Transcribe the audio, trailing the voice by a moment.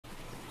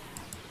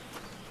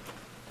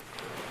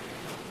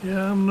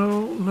Yeah,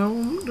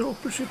 no, the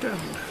opposite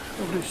end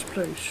of this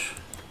place.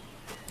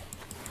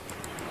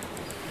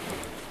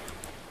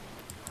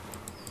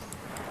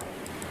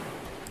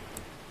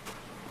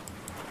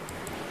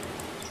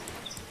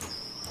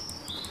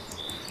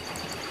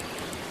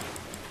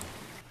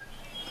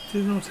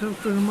 Did not help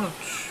very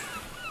much.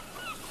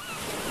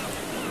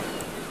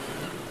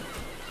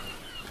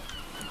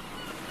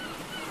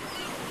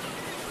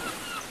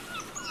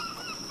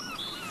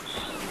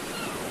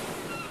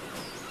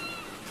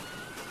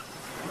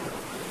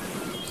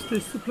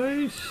 Is this the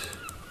place?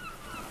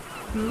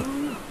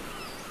 No.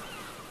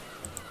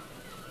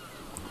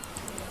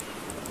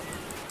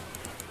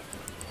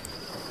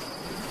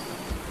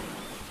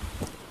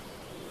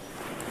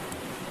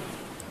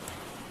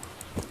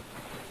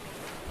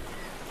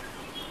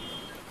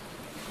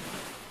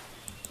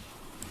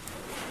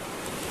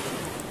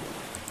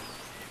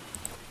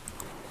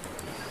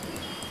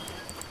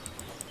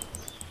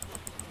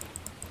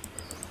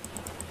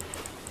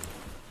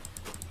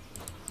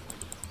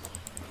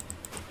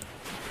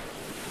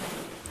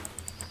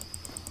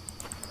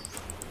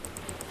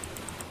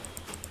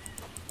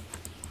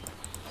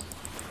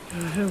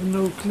 I have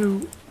no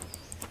clue.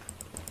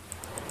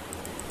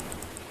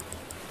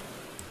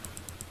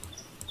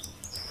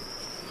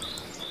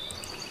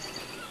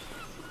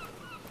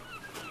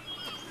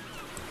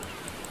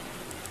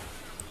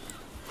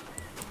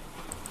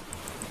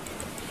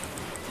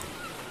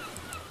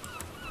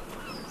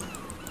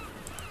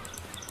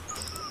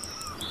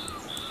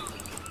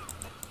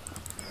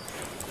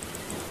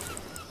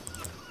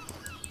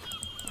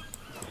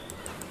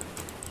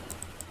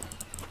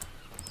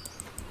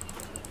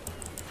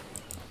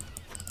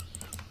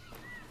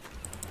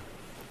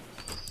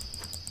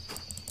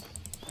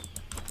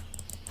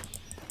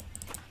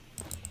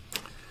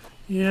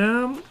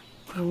 Yeah,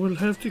 I will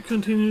have to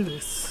continue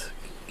this.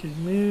 Give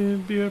me,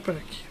 be right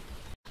back.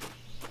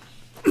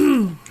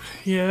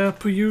 Yeah,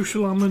 per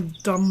usual I'm a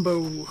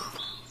Dumbo.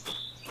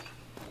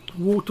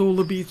 Walked all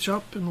the beach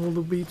up and all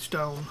the beach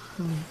down.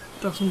 And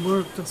doesn't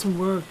work.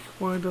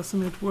 Why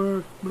doesn't it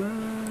work? Blah.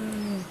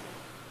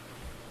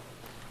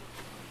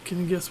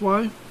 Can you guess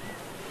why?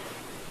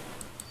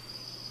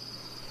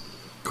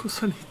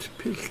 Because I need to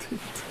build it.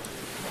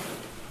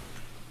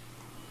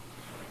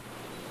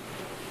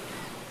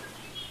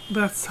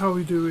 That's how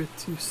you do it,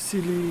 you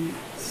silly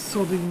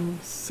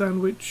sodding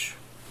sandwich.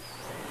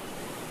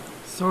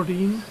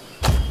 Sardine.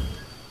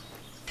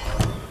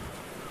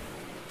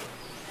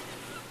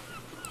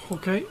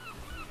 Okay.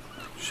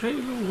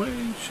 Sail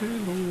away,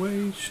 sail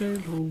away,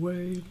 sail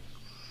away.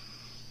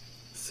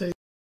 Sail.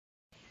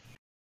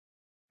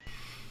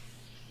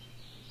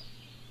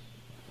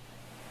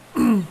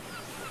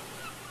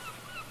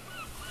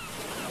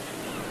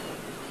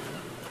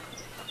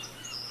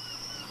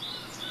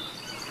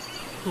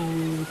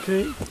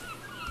 Okay.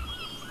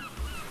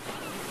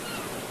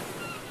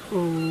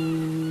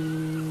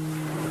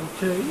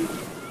 Okay.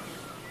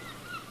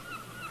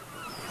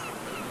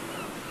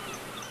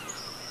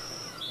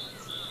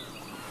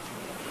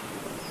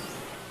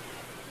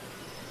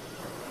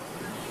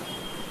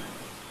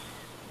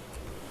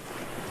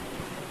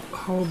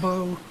 How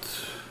about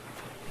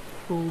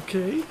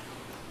okay?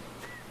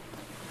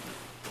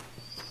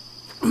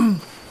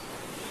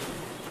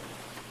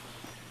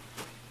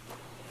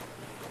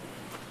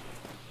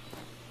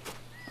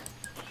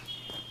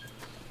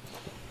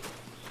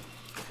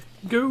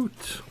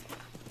 Goat.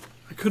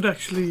 I could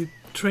actually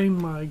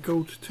train my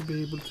goat to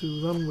be able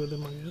to run with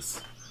him, I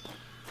guess.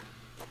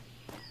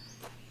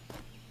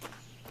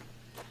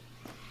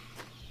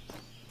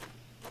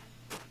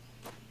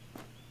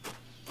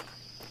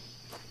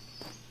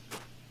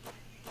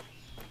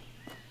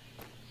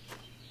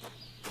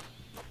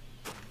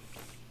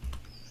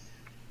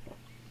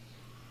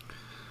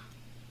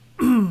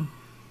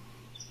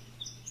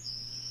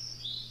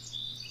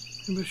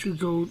 Maybe I should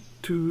go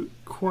to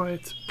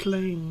quiet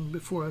plain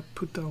before I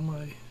put down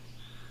my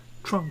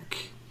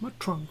trunk. My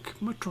trunk.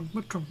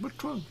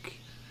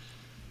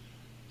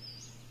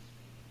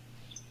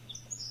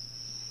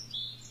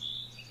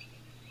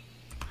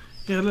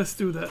 Yeah, let's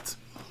do that.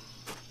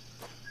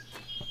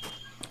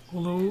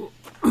 Although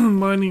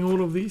mining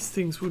all of these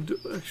things would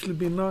actually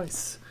be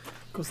nice,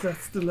 because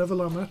that's the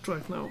level I'm at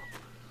right now.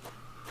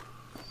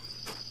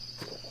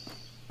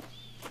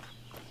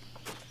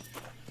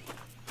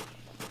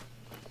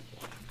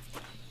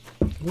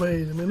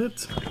 Wait a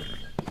minute.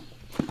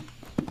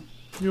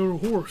 You're a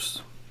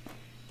horse.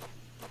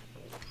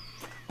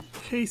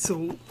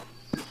 Hazel.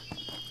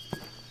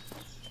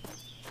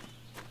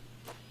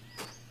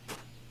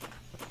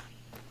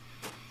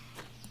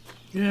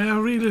 Yeah, I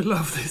really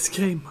love this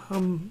game.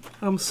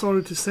 I'm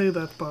sorry to say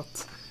that,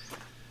 but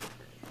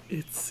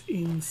it's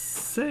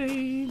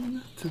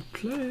insane to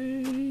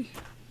play.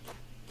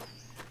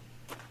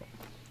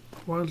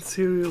 Wild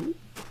cereal.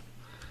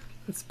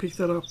 Let's pick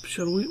that up,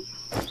 shall we?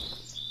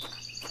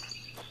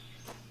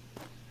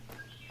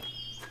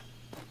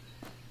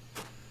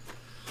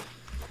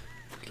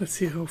 Let's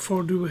see, how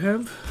far do we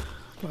have?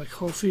 Like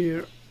half a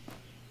year.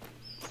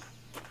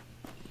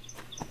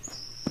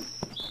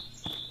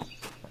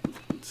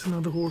 It's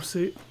another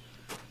horsey.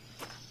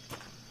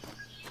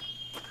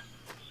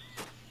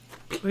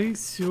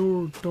 Place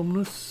your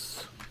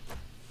dumbness.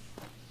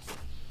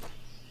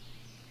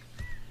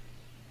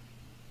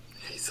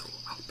 Hazel,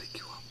 I'll pick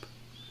you up.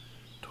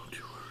 Don't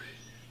you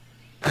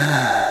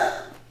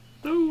worry.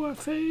 No, I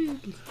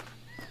failed.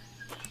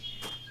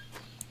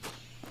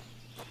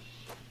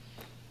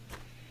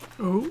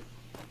 Oh.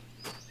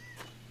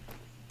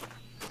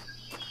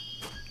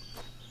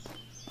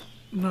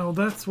 Now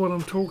that's what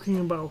I'm talking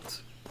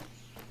about.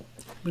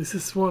 This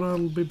is what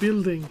I'll be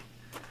building.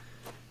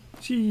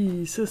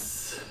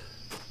 Jesus.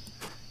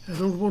 I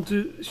don't want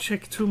to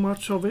check too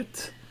much of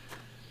it.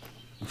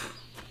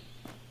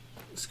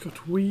 It's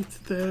got wheat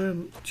there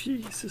and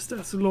Jesus,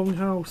 that's a long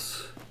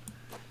house.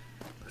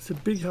 That's a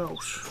big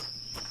house.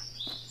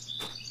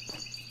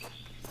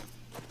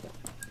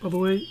 By the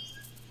way,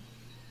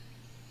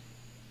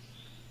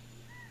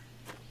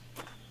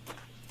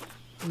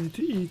 I need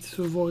to eat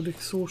to avoid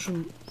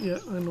exhaustion. Yeah,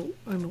 I know.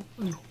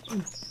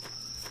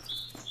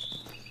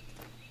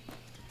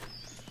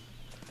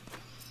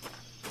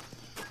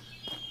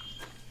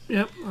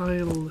 Yep,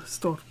 I'll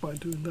start by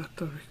doing that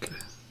directly.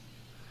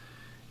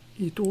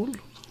 Eat all.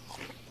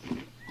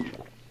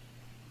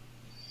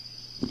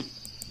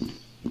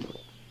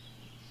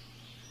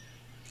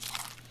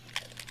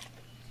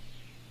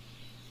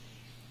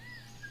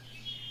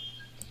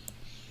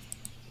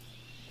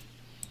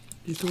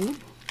 Eat all.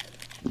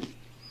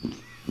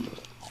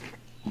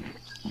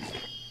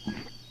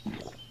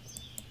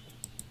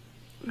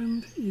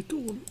 And eat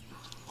all.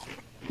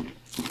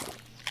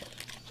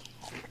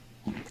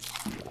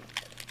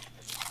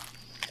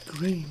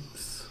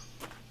 Grains.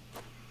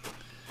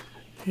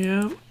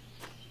 Yeah.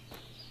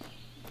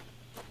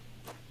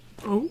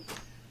 Oh,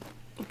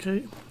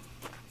 okay.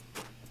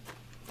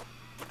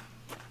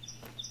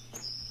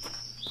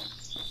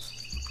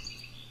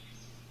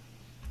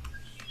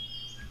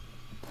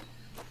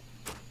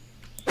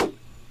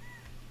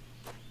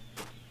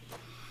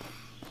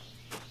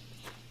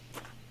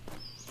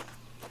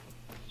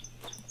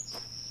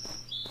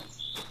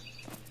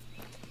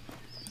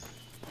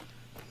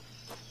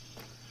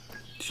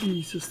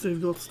 Jesus,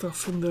 they've got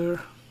stuff in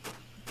there.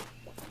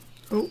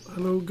 Oh,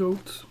 hello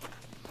goat.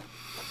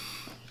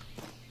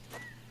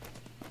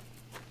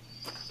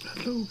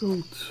 Hello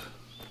goat.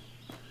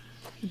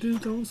 You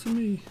didn't answer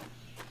me.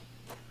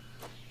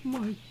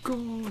 My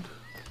God.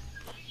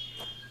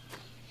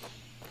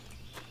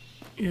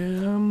 Yeah,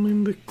 I'm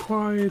in the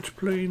quiet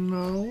plane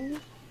now.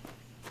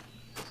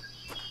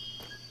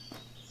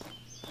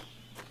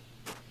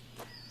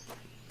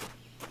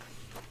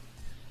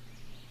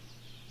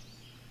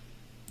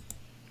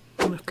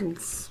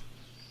 Metals.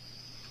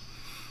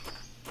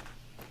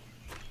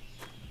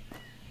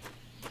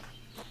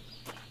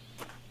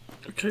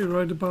 Okay,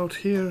 right about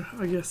here,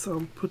 I guess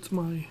I'll put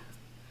my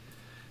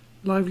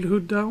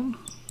livelihood down,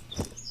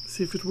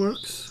 see if it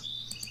works.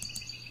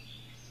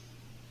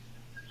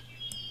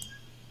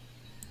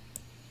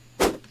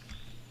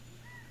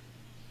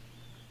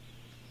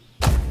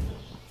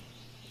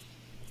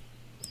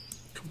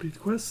 Complete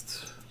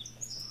quest.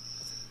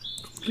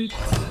 Complete.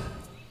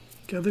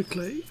 Gather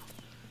clay.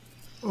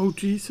 Oh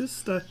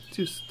Jesus, that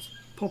just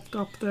popped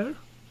up there.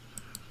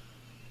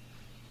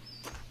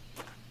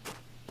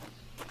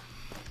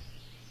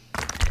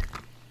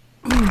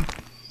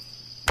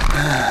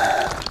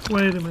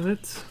 Wait a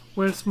minute,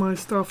 where's my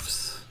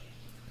stuffs?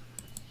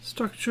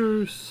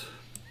 Structures.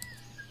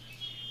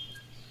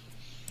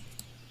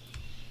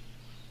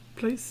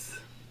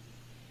 Place.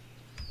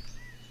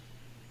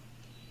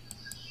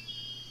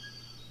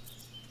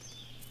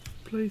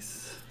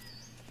 Place.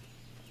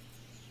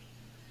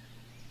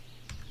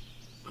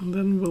 And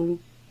then we'll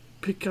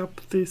pick up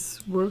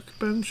this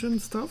workbench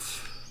and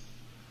stuff.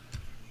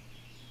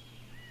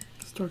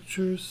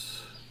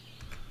 Structures.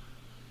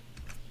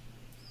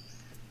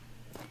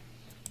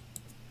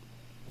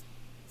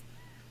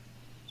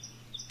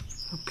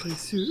 I'll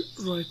place you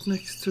right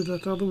next to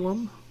that other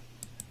one.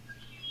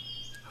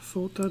 I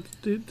thought that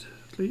did,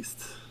 at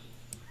least.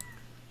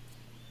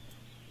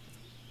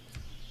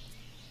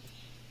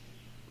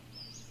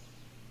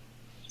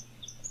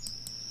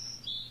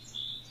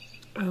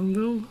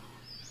 Anvil.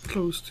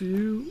 Close to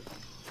you.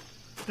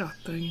 Yeah,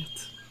 dang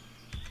it.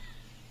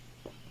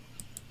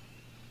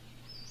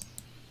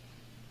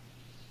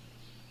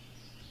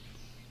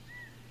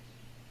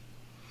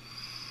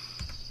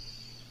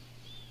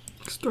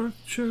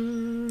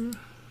 Structure.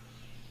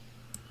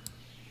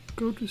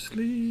 Go to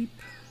sleep.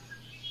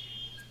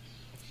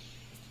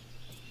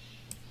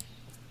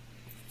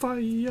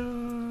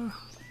 Fire.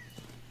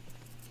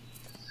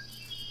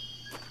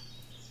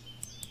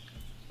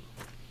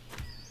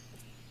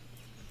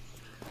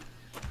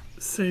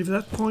 Save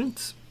that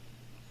point.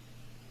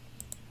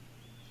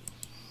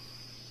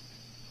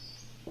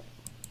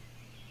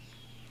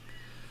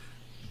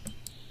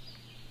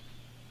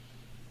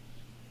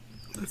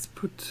 Let's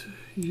put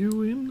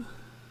you in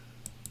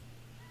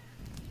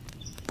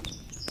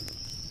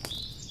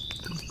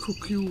and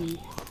cook you.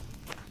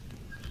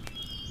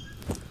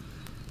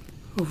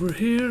 Over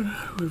here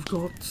we've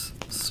got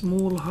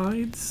small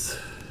hides.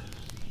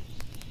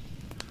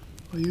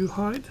 Are you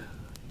hide?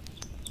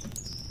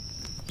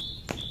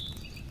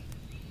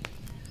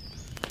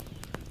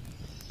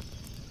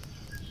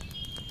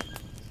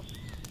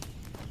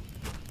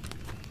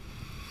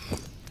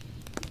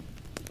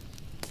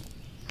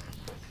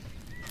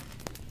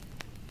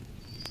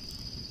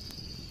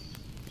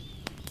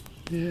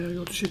 Yeah, I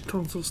got shit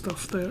tons of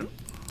stuff there.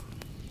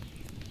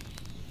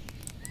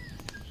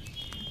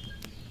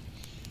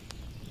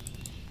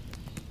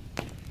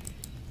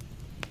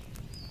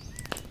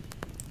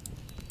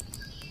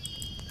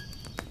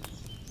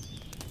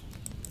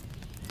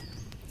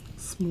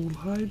 Small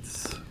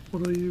hides.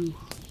 What are you?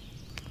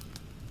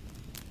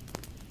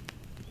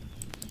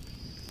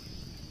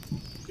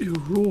 You're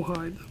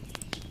rawhide.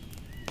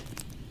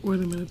 Wait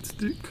a minute,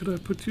 could I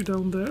put you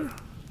down there?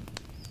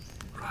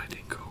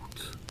 Riding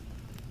coat.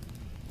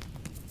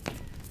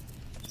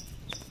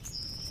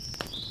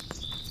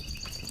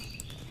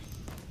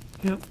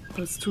 Yep,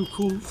 that's too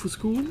cool for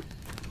school.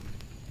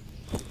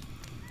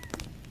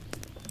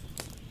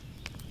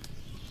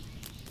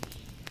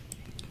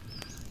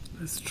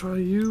 Let's try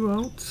you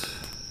out.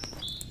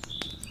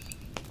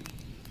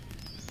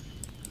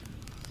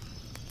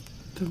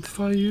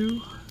 Identify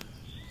you.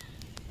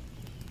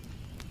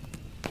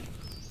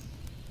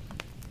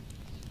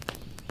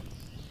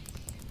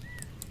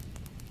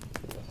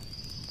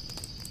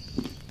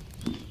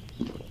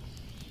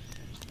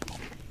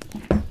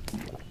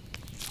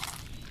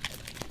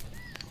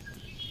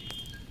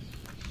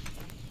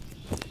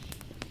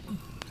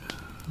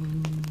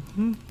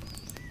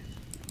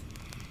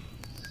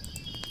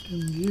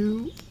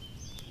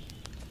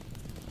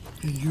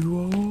 And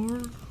you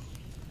are.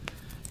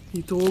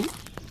 Eat all.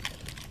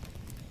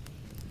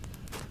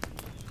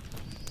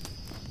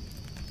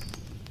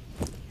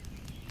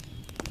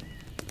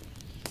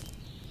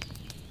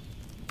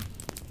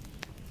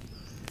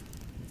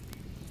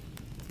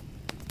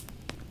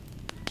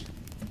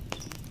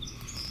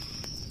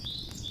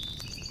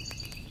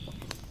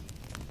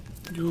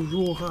 Your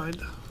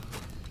rawhide.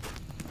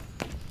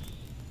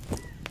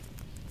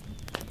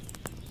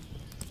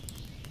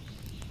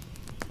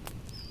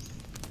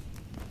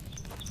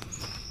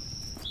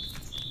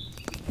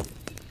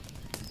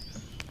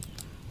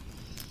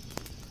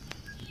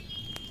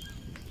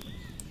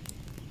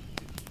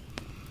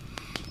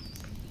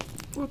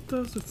 What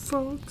does the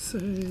fox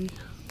say?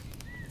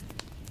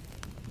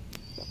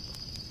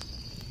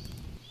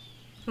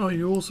 Oh,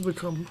 you also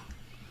become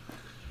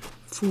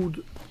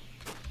food.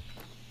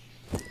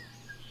 I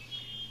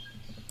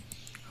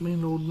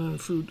mean ordinary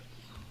food.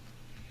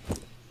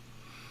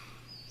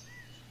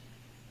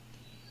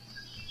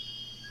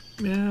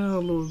 Yeah,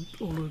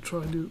 I'll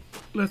try to.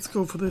 Let's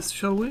go for this,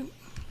 shall we?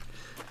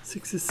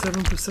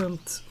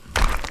 67%.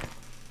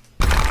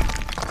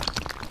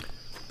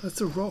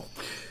 That's a rock.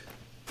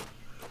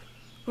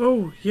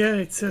 Oh, yeah,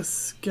 it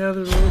says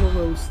gather all of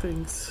those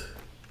things.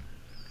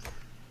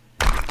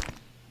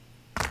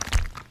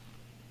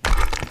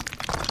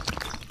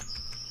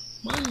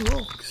 Mine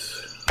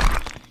rocks.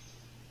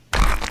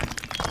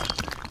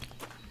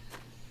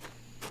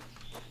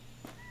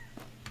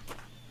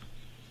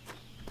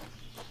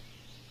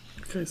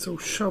 Okay, so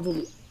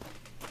shovel.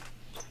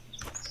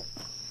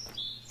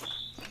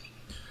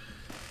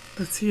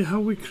 Let's see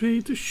how we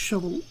create a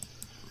shovel.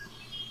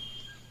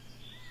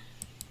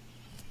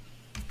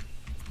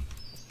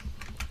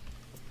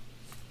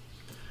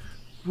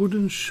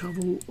 Wooden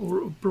shovel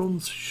or a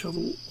bronze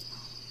shovel.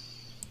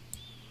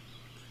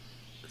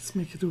 Let's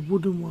make it a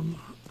wooden one.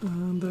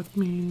 And that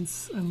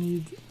means I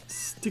need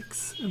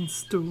sticks and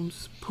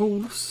stones.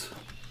 Poles.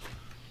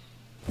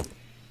 I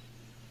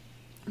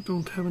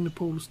don't have any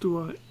poles, do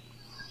I?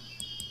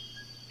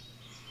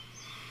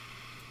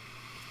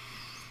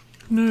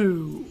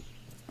 No.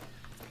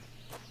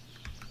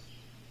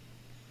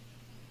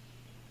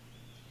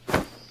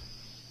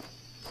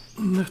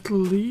 Nettle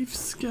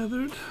leaves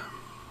gathered.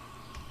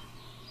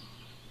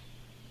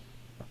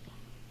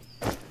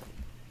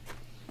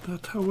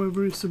 That,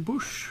 however, is a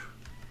bush.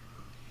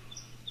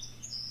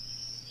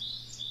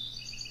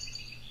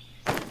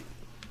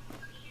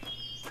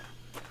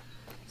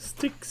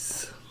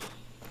 Sticks.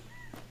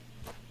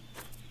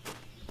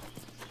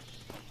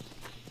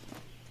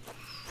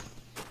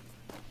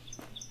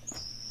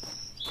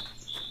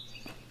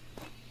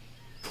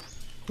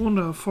 I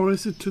wonder how far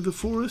is it to the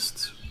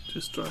forest?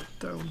 Just right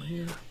down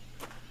here.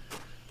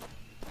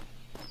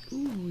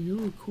 Ooh,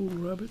 you're a cool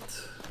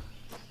rabbit.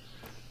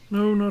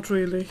 No, not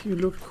really. You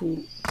look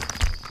cool.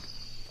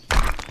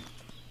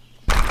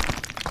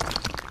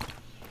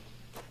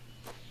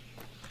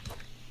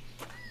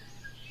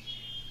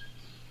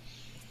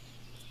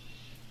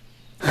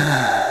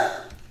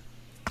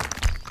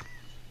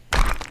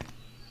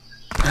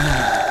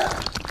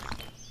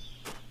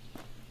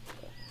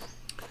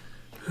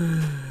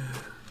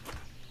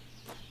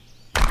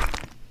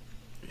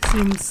 He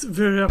seems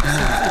very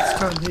upset each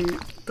time he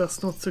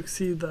does not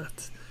succeed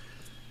that.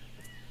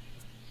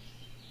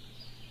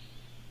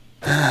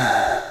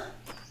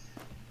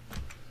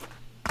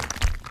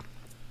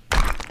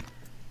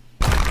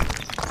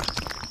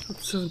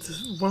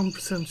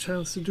 71%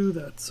 chance to do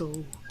that,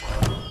 so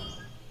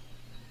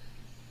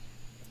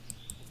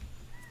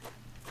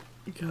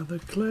Gather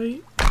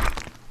clay.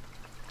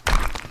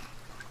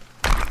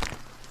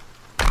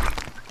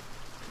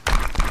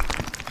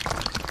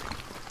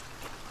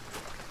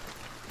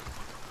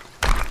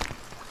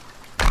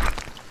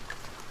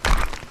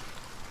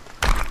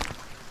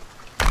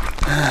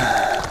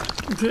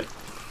 Okay.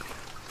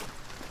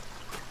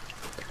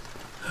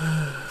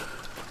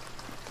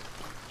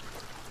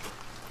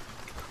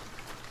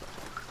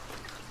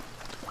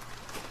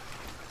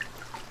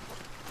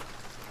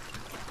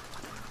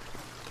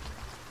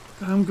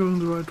 I'm going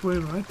the right way,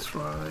 right?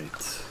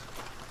 Right.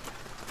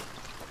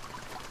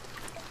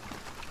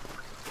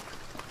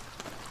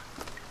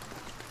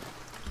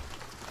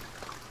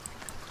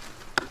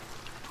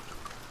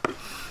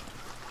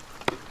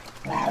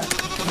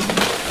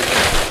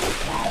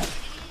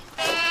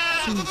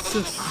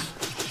 Jesus.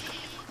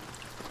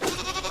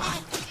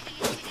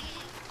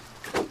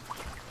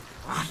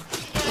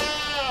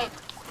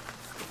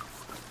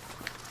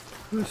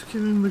 Who's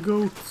killing the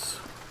goats?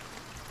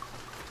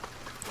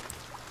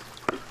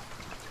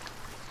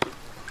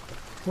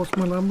 What's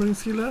my lumbering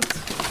skill at? 8.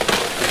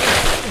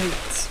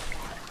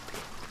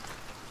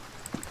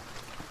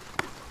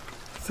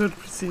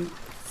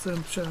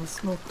 30%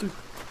 chance, not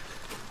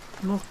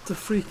the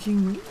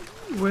freaking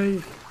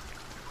way.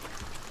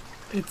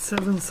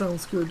 8-7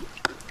 sounds good.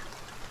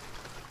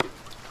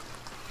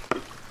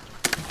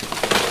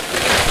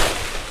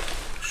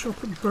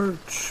 Chop a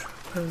birch,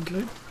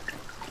 apparently.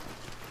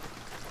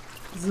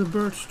 It's a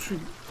birch tree.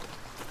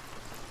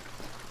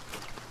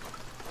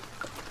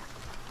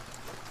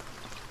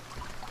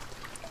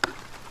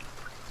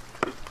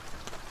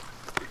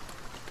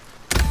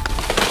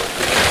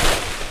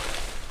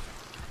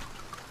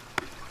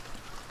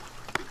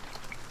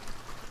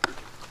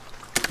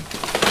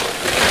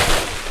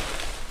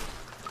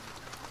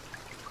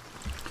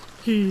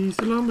 He's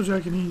a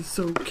lumberjack and he's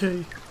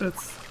okay.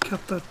 Let's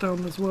cut that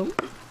down as well.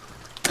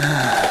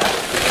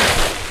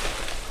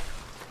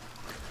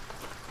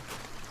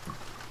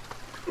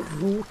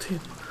 Raw tin.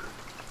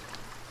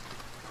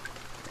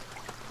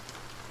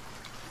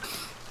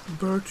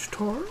 Birch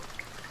tar.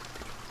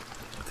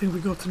 I think we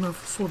got enough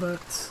for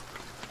that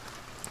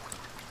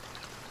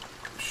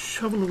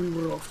shovel we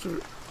were after.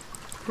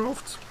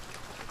 Craft.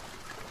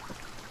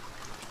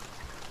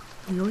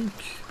 Yoink.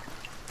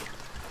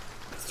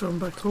 Let's turn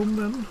back home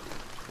then.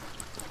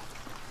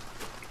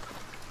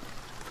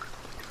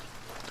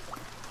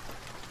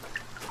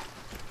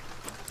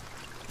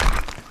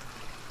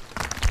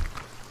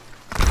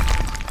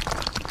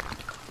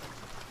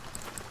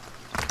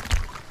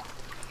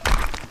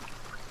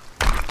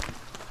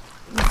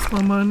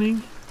 My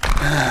mining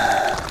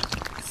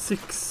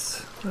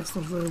 6. That's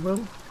not very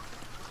well.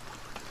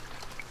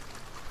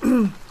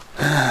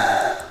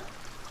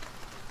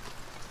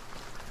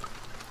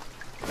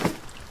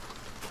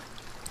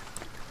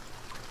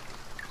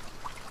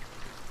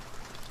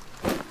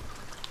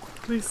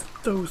 At least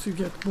those you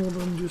get more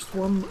than just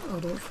one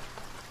out of.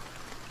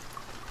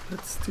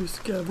 Let's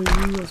just gather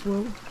you as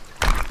well.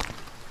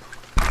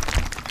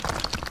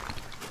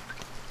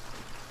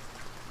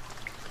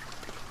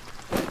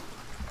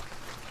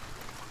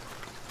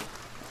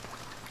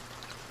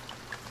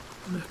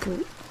 Metal.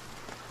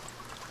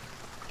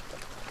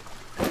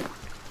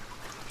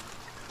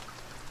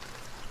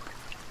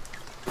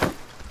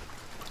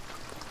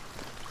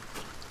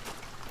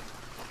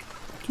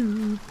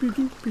 Do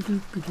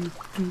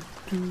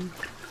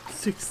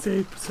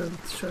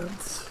 68%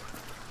 chance.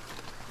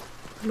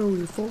 Hello,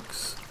 you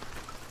fox.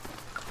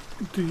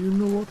 Do you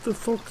know what the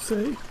fox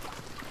say?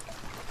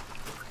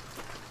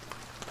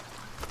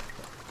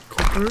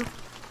 Copper.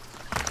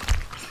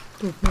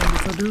 Don't mind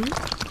if I do.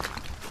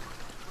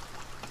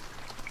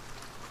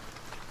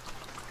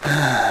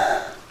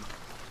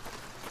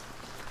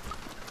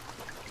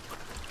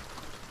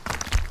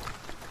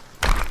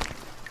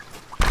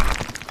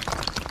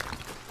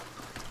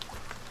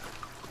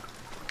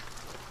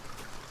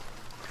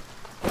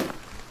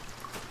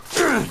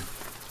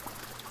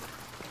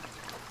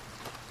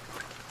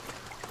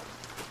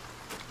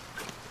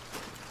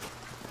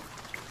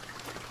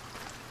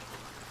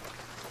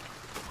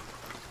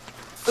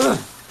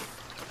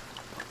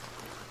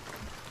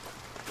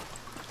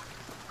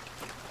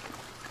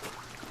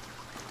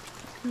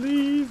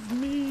 Leave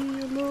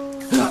me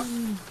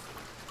alone.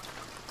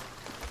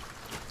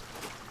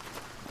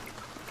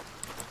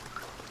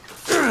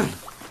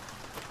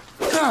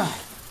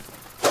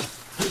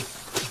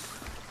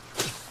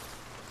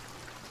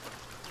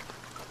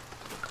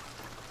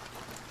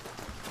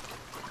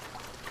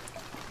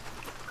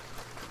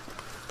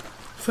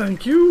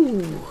 Thank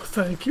you.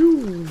 Thank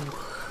you.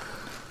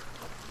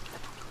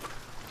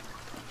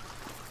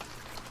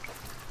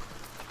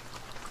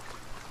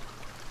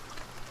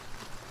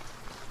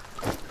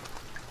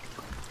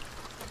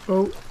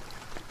 Oh.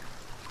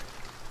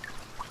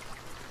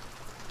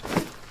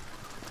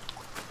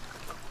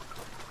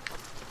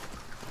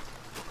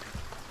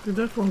 Did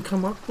that one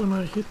come up when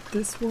I hit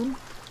this one?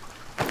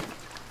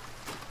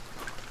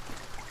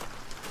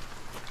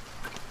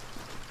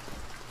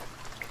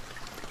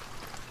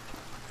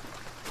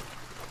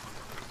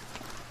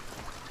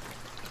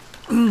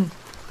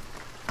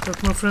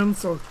 But my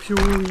friends are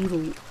pure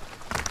evil.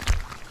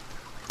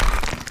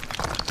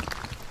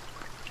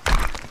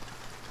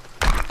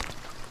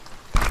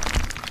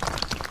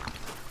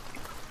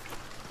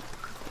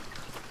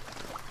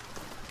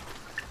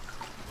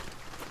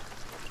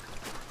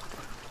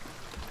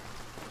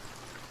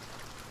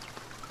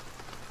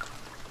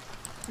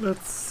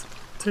 Let's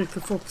take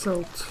the fox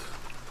out.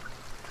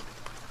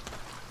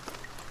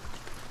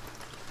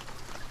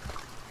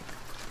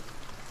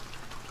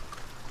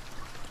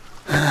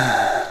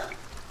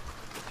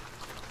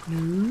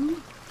 No.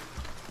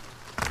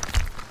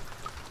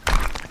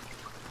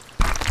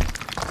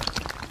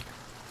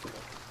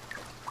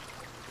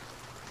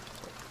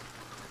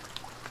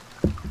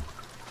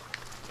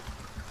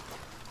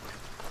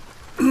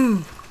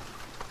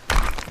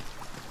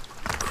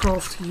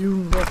 Craft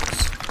hewn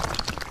rocks.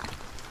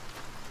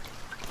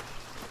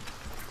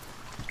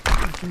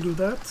 I can do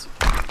that.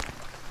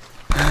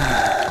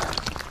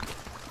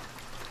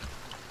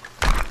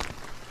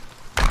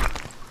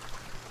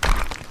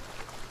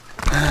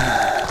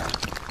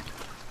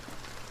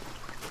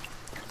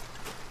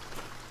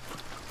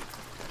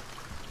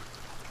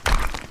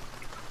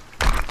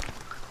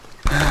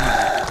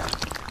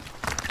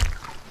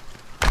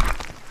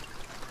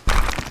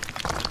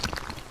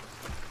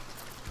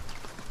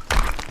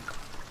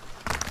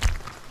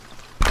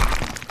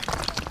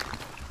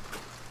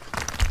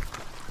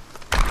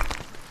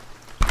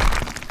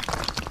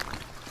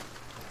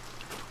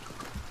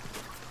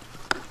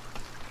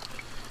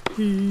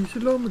 He's a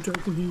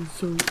lumberjack and he's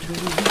so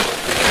crazy.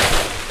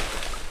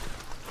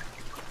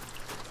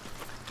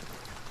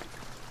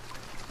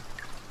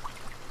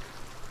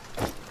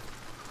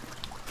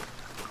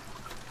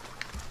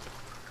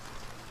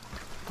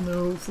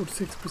 No,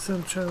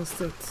 46% chance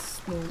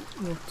that's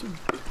not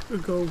a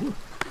go.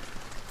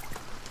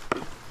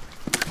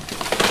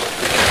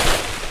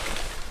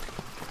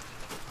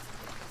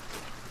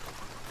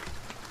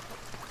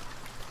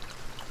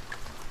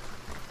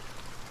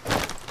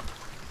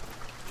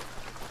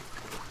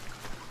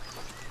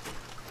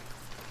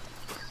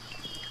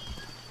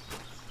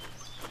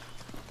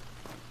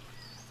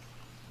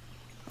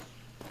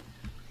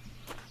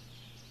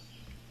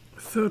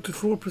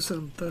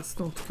 %, that's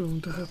not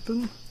going to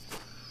happen.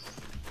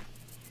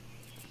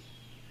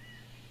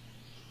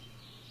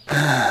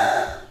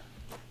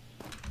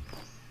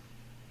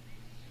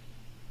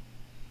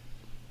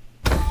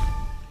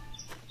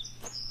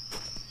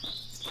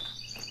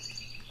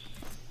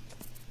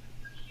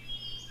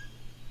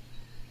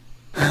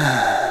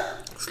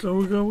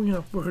 Slower going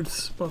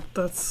upwards, but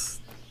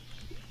that's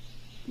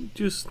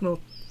just not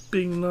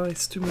being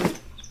nice to me.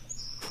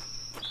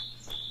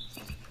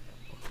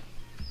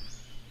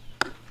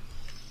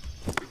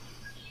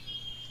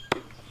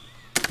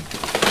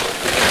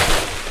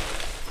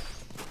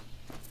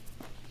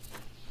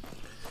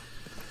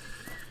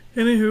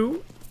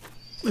 Anywho,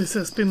 this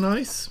has been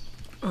nice.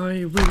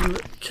 I will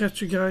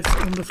catch you guys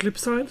on the flip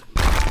side.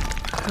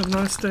 Have a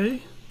nice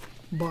day.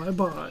 Bye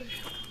bye.